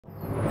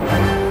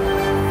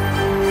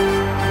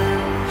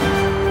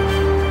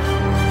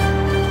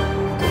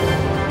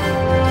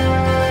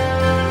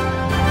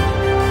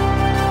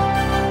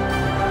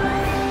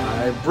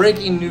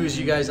Breaking news,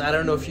 you guys. I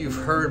don't know if you've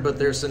heard, but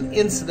there's an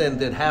incident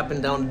that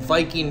happened down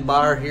Viking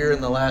Bar here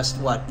in the last,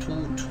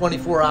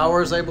 24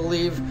 hours, I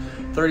believe,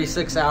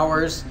 36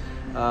 hours.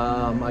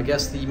 I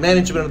guess the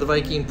management of the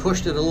Viking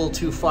pushed it a little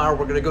too far.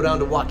 We're going to go down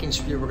to Walking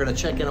Street. We're going to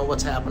check in on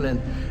what's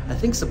happening. I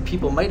think some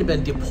people might have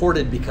been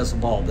deported because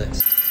of all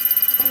this.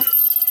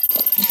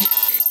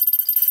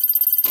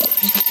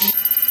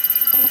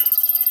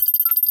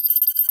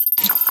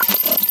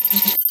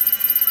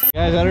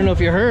 Guys, I don't know if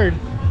you heard.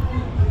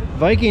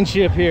 Viking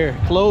ship here,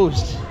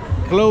 closed,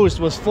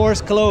 was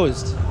forced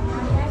closed.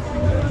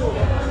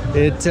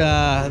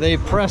 They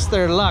pressed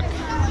their luck.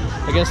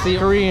 I guess the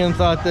Korean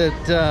thought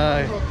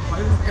that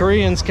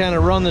Koreans kind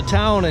of run the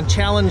town and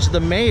challenged the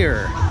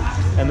mayor,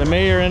 and the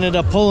mayor ended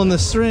up pulling the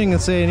string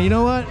and saying, you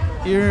know what,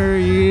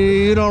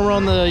 you don't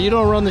run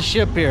the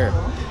ship here.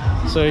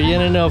 So you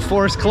ended up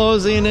forced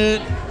closing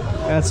it.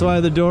 That's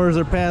why the doors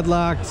are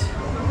padlocked.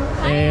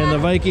 And the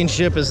Viking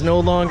ship is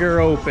no longer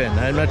open.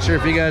 I'm not sure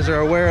if you guys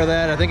are aware of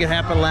that. I think it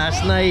happened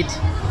last night,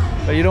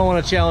 but you don't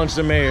want to challenge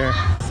the mayor.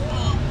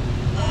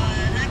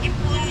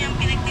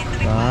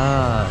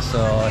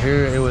 So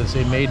here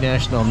it made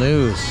national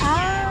news.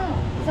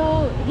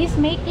 So he's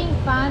making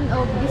fun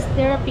of this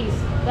therapist.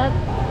 The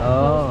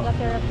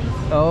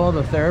therapist. Oh,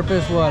 the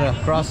therapist? What,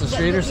 across the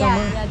street or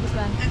somewhere? Yeah, this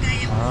one.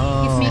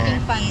 Oh. He's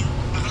making fun.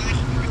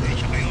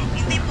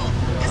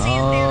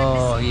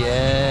 Oh,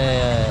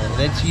 yeah.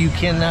 That's, you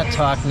cannot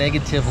talk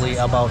negatively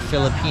about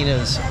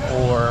Filipinos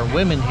or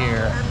women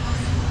here,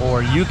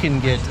 or you can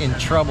get in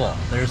trouble.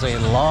 There's a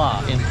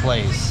law in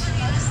place.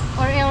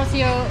 Or else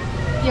you'll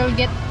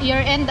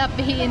end up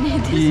in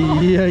this.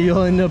 Yeah,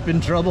 you'll end up in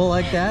trouble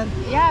like that?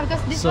 Yeah,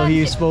 because this so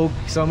one...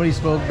 somebody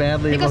spoke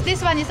badly because about...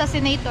 this one is a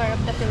senator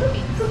of the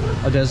Philippines.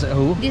 Oh, does it?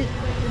 Who?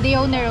 The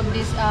owner of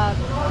this,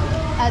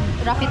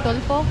 Rafi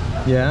Tulfo.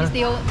 Yeah?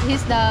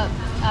 He's the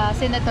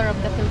senator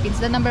of the Philippines,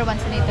 the #1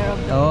 senator of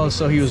the Philippines.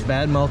 So he was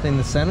bad-mouthing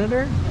the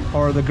senator?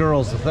 Or the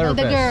girls, the therapists?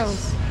 No, the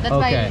girls. That's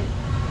why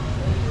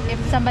if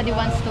somebody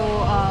wants to,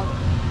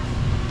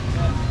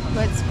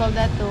 what's called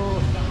that,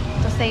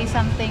 to say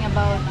something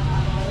about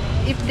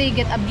if they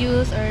get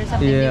abused or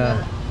something, they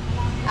will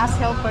ask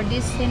help for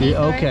this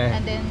senator,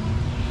 and then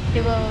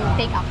they will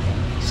take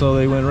action. So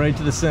they went right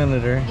to the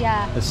senator.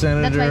 Yeah. The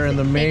senator and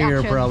the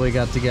mayor probably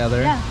got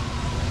together. Yeah.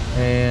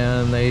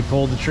 And they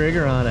pulled the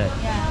trigger on it.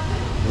 Yeah.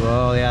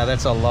 Well, yeah,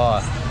 that's a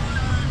law.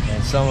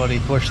 And somebody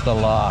pushed the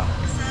law.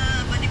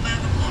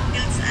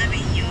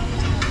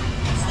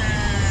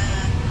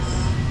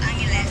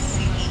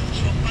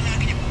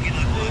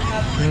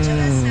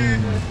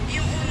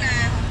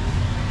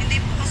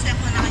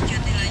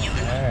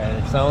 Alright,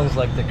 it sounds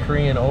like the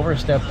Korean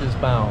overstepped his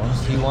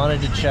bounds. He wanted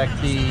to check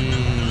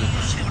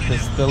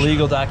the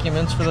legal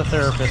documents for the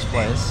therapist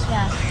place.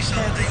 Yeah,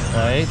 therapist.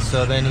 Right,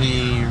 so then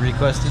he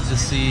requested to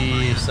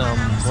see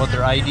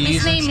their IDs.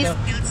 His name is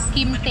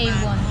Kim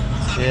Tae-won.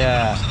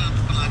 Yeah.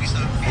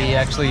 He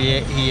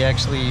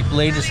actually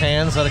laid his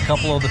hands on a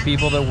couple of the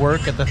people that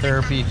work at the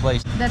therapy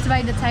place. That's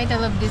why the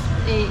title of this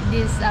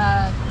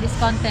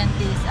content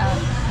is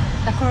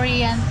The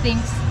Korean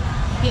Thinks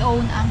He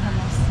Owns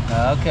Angeles.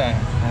 Okay,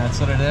 that's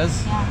what it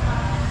is?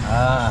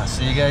 Yeah.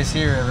 So you guys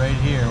hear it right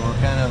here. We're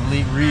kind of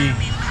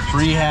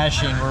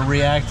rehashing, we're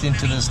reacting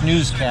to this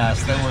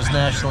newscast that was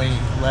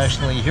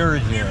nationally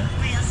heard here.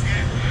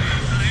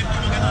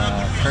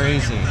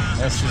 Crazy.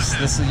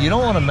 You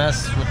don't want to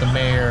mess with the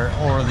mayor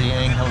or the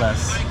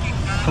Angeles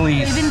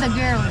police. Even the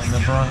girls. And the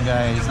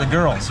barangays. The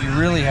girls. You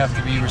really have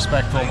to be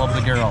respectful of the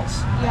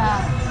girls.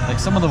 Yeah. Like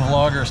some of the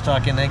vloggers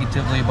talking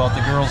negatively about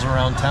the girls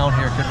around town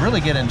here could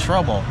really get in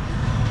trouble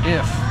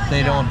if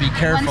they don't be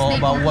careful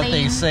about what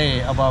they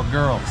say about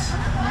girls.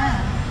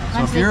 Yeah.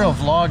 So if you're a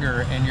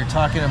vlogger and you're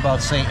talking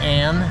about, say,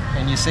 Anne,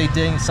 and you say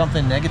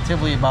something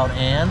negatively about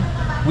Anne,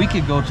 we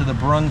could go to the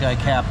barangay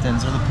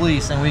captains or the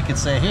police and we could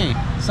say, hey,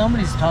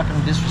 somebody's talking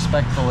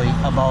disrespectfully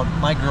about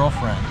my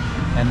girlfriend,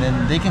 and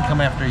then they can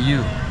come after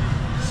you.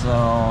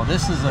 So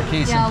this is a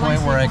case in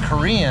point where a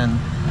Korean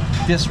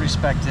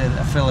disrespected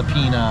a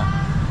Filipina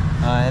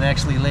and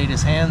actually laid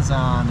his hands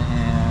on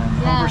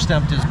and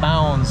overstepped his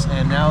bounds,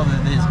 and now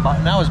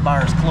his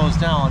bar is closed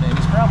down and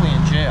he's probably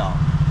in jail.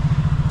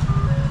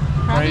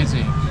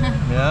 Crazy.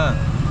 Yeah.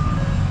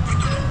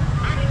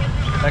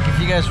 Like, if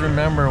you guys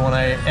remember when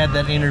I had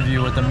that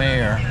interview with the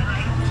mayor,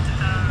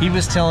 he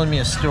was telling me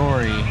a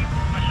story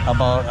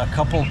about a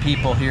couple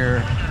people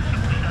here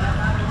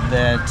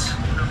that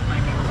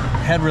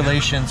had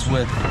relations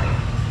with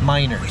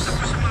minors,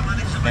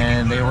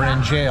 and they were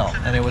in jail,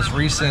 and it was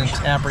recent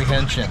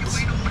apprehensions.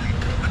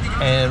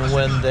 And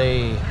when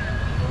they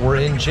were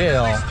in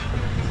jail,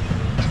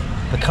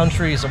 the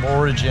countries of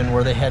origin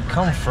where they had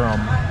come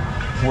from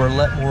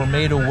were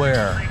made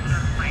aware,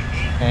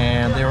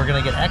 and they were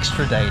going to get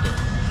extradited.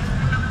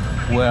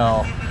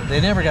 Well, they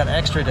never got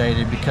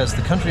extradited because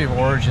the country of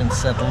origin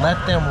said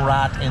let them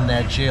rot in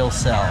that jail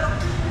cell.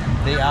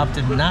 They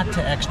opted not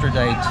to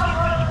extradite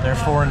their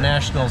foreign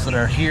nationals that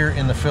are here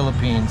in the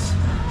Philippines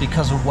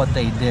because of what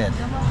they did.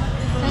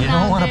 You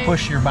don't want to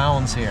push your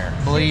bounds here,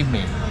 believe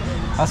me.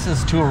 Us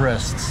as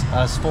tourists,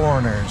 us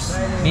foreigners,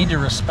 need to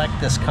respect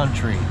this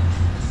country.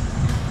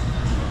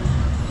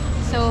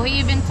 So he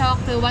even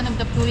talked to one of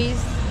the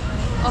police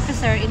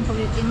officer in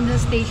the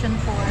station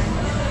 4.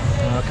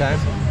 Okay.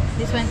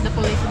 This went to the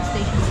police in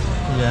station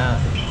 4. Yeah.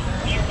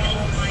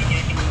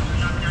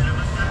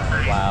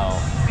 Wow.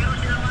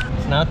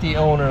 It's not the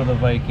owner of the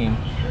Viking.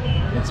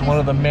 It's one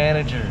of the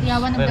managers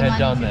that had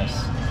done this.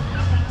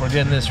 We're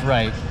getting this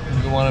right.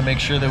 We want to make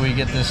sure that we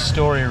get this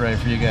story right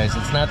for you guys.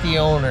 It's not the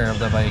owner of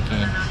the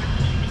Viking.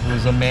 It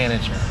was a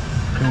manager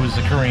who was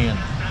a Korean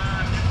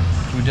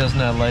who does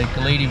not like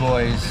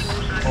ladyboys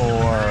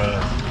or,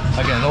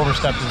 again,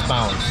 overstepped his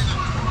bounds.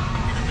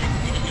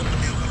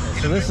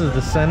 So this is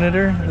the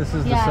senator? This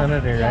is the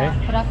senator, right?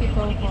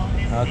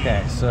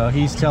 Okay, so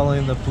he's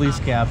telling the police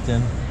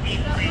captain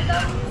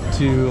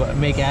to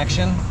make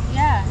action?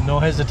 Yeah. No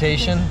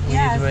hesitation? We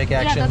need to make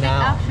action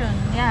now. Take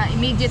action. Yeah,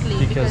 immediately.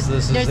 Because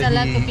this is there's a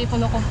lot of people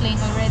who complain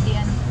already.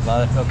 And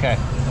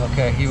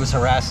okay. He was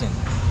harassing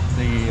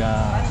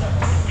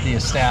the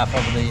staff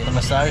of the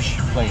massage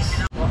place.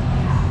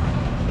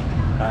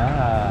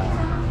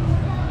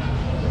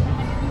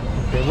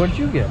 Okay, what did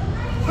you get?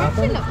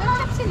 Nothing?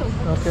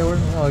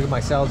 Okay, my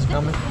salad's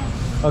coming.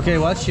 Okay,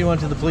 what? She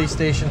went to the police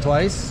station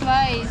twice?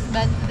 Twice,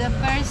 but the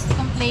first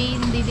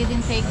complaint, they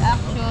didn't take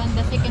action.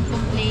 The second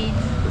complaint,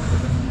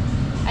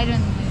 I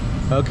don't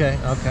know. Okay.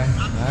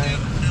 Alright.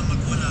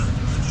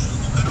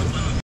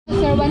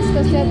 Sir wants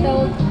to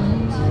settle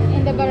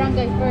in the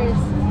barangay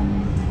first.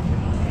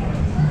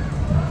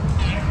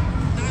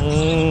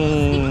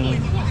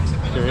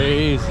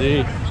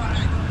 Crazy.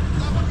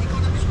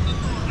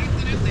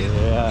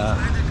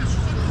 Yeah.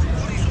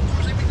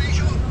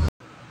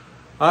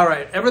 All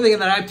right, everything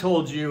that I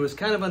told you is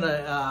kind of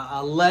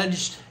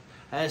alleged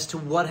as to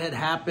what had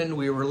happened.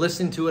 We were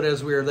listening to it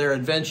as we were there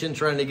at Vention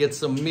trying to get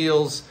some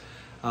meals.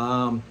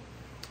 Anne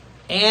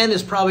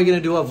is probably going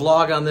to do a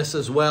vlog on this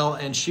as well,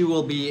 and she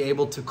will be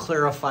able to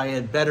clarify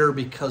it better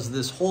because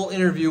this whole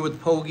interview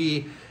with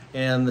Pogi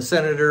and the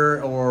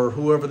senator or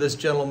whoever this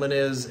gentleman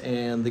is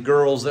and the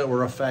girls that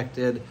were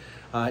affected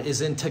is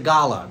in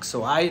Tagalog.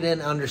 So I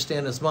didn't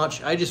understand as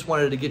much. I just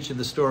wanted to get you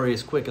the story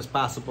as quick as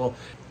possible.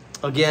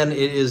 Again,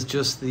 it is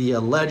just the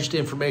alleged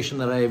information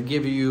that I have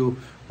given you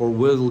or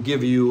will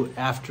give you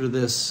after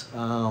this.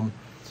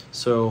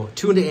 So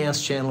tune to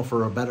Anne's channel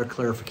for a better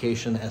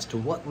clarification as to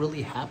what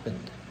really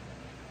happened.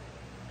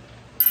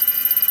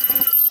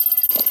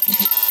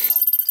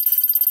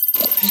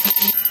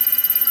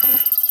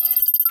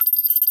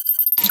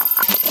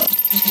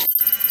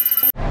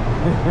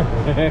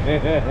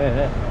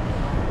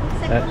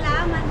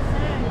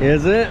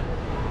 Is it?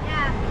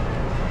 Yeah.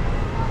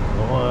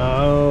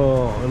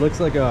 Wow, it looks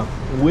like a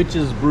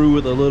witch's brew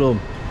with a little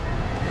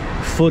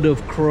foot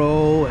of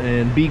crow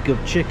and beak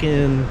of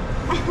chicken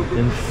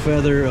and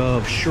feather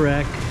of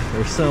Shrek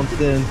or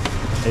something.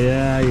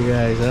 Yeah, you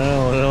guys, I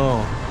don't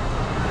know.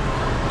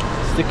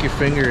 Stick your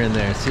finger in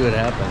there and see what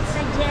happens.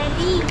 It's a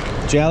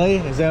jelly. Jelly?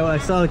 Is that what I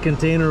saw the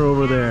container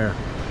over there?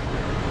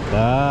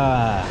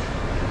 Ah.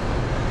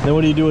 Then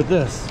what do you do with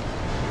this?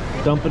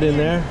 Dump it in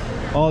there?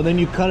 Oh, then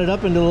you cut it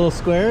up into little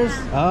squares?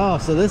 Oh,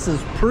 so this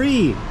is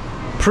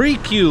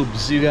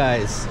pre-cubes, you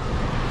guys.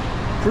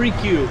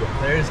 Pre-cube.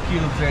 There's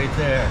cubes right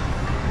there.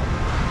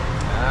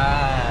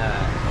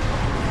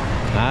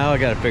 Ah. Now I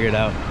got it figured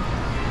out.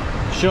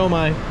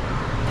 Shomai.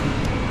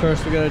 Of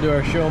course, we got to do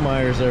our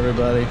Shomaiers,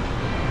 everybody.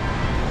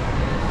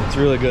 It's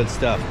really good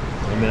stuff.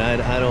 I mean,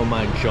 I don't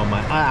mind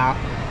Shomai.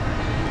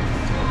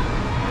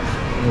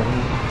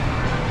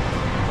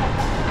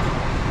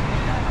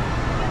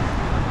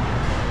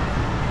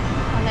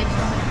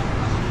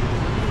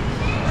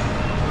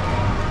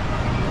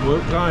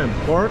 What kind?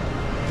 Pork?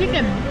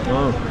 Chicken.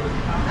 Oh.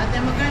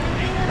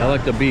 I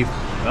like the beef.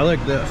 I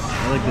like this.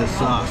 I like this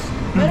sauce.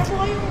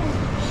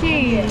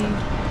 Cheese.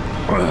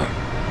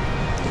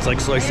 It's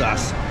like soy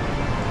sauce.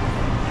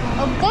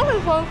 Of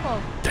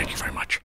course, Thank you very much.